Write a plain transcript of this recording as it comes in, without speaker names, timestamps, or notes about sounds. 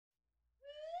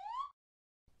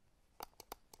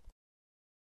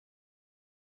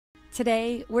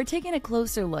Today, we're taking a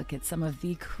closer look at some of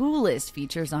the coolest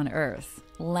features on Earth,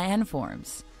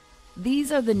 landforms.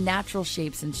 These are the natural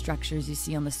shapes and structures you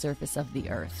see on the surface of the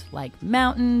Earth, like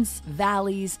mountains,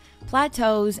 valleys,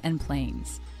 plateaus, and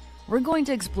plains. We're going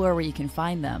to explore where you can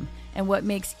find them and what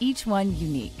makes each one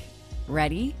unique.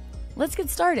 Ready? Let's get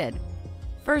started.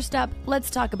 First up, let's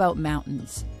talk about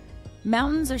mountains.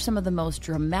 Mountains are some of the most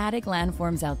dramatic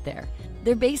landforms out there.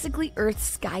 They're basically Earth's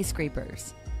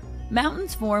skyscrapers.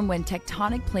 Mountains form when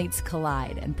tectonic plates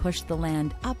collide and push the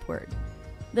land upward.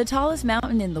 The tallest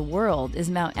mountain in the world is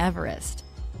Mount Everest,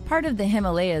 part of the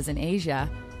Himalayas in Asia,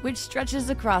 which stretches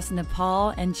across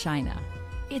Nepal and China.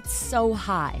 It's so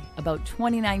high, about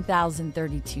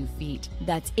 29,032 feet,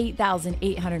 that's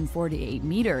 8,848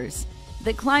 meters,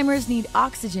 that climbers need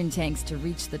oxygen tanks to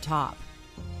reach the top.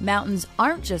 Mountains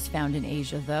aren't just found in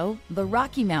Asia, though. The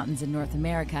Rocky Mountains in North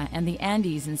America and the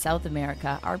Andes in South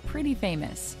America are pretty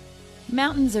famous.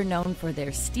 Mountains are known for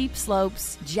their steep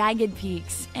slopes, jagged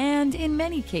peaks, and, in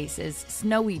many cases,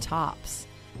 snowy tops.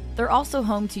 They're also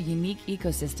home to unique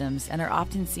ecosystems and are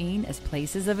often seen as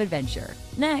places of adventure.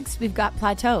 Next, we've got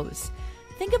plateaus.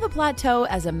 Think of a plateau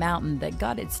as a mountain that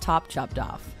got its top chopped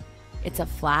off. It's a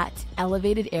flat,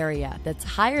 elevated area that's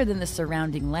higher than the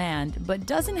surrounding land, but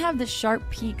doesn't have the sharp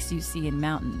peaks you see in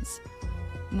mountains.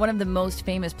 One of the most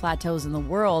famous plateaus in the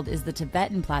world is the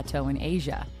Tibetan Plateau in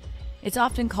Asia. It's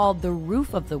often called the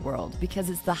roof of the world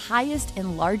because it's the highest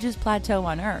and largest plateau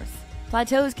on Earth.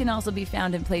 Plateaus can also be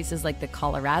found in places like the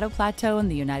Colorado Plateau in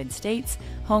the United States,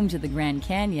 home to the Grand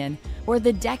Canyon, or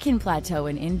the Deccan Plateau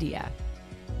in India.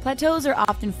 Plateaus are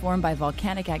often formed by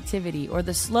volcanic activity or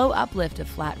the slow uplift of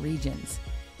flat regions.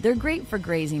 They're great for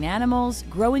grazing animals,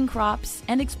 growing crops,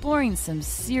 and exploring some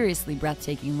seriously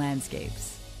breathtaking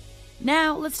landscapes.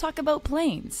 Now, let's talk about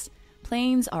plains.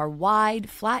 Plains are wide,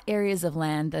 flat areas of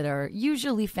land that are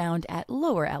usually found at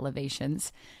lower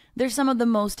elevations. They're some of the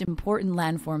most important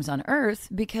landforms on Earth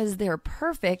because they're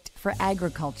perfect for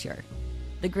agriculture.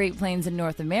 The Great Plains in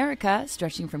North America,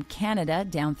 stretching from Canada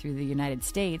down through the United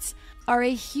States, are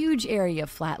a huge area of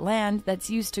flat land that's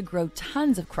used to grow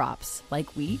tons of crops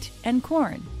like wheat and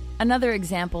corn. Another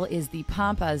example is the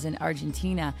Pampas in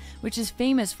Argentina, which is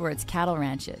famous for its cattle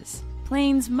ranches.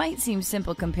 Plains might seem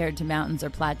simple compared to mountains or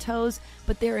plateaus,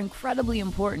 but they're incredibly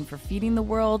important for feeding the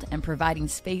world and providing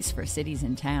space for cities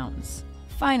and towns.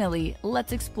 Finally,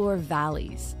 let's explore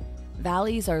valleys.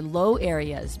 Valleys are low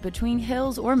areas between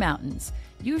hills or mountains,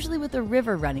 usually with a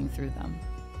river running through them.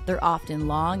 They're often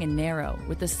long and narrow,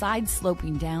 with the sides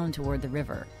sloping down toward the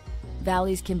river.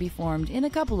 Valleys can be formed in a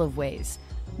couple of ways.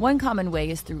 One common way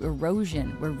is through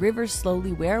erosion, where rivers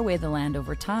slowly wear away the land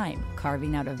over time,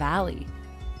 carving out a valley.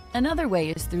 Another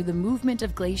way is through the movement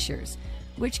of glaciers,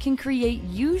 which can create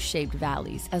U-shaped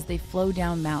valleys as they flow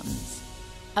down mountains.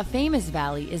 A famous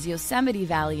valley is Yosemite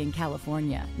Valley in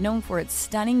California, known for its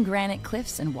stunning granite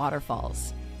cliffs and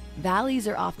waterfalls. Valleys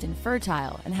are often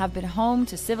fertile and have been home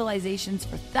to civilizations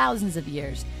for thousands of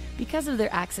years because of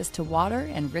their access to water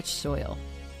and rich soil.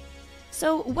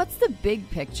 So, what's the big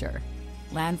picture?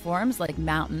 Landforms like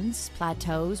mountains,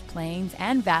 plateaus, plains,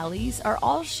 and valleys are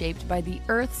all shaped by the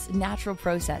Earth's natural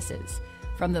processes,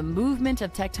 from the movement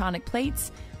of tectonic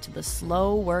plates to the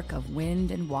slow work of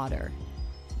wind and water.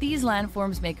 These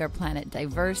landforms make our planet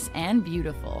diverse and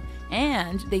beautiful,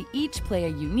 and they each play a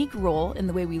unique role in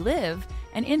the way we live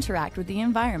and interact with the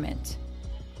environment.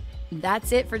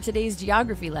 That's it for today's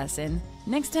geography lesson.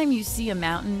 Next time you see a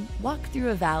mountain, walk through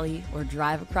a valley, or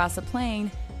drive across a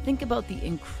plain, think about the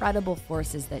incredible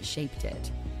forces that shaped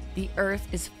it. The Earth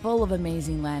is full of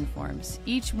amazing landforms,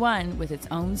 each one with its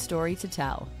own story to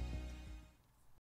tell.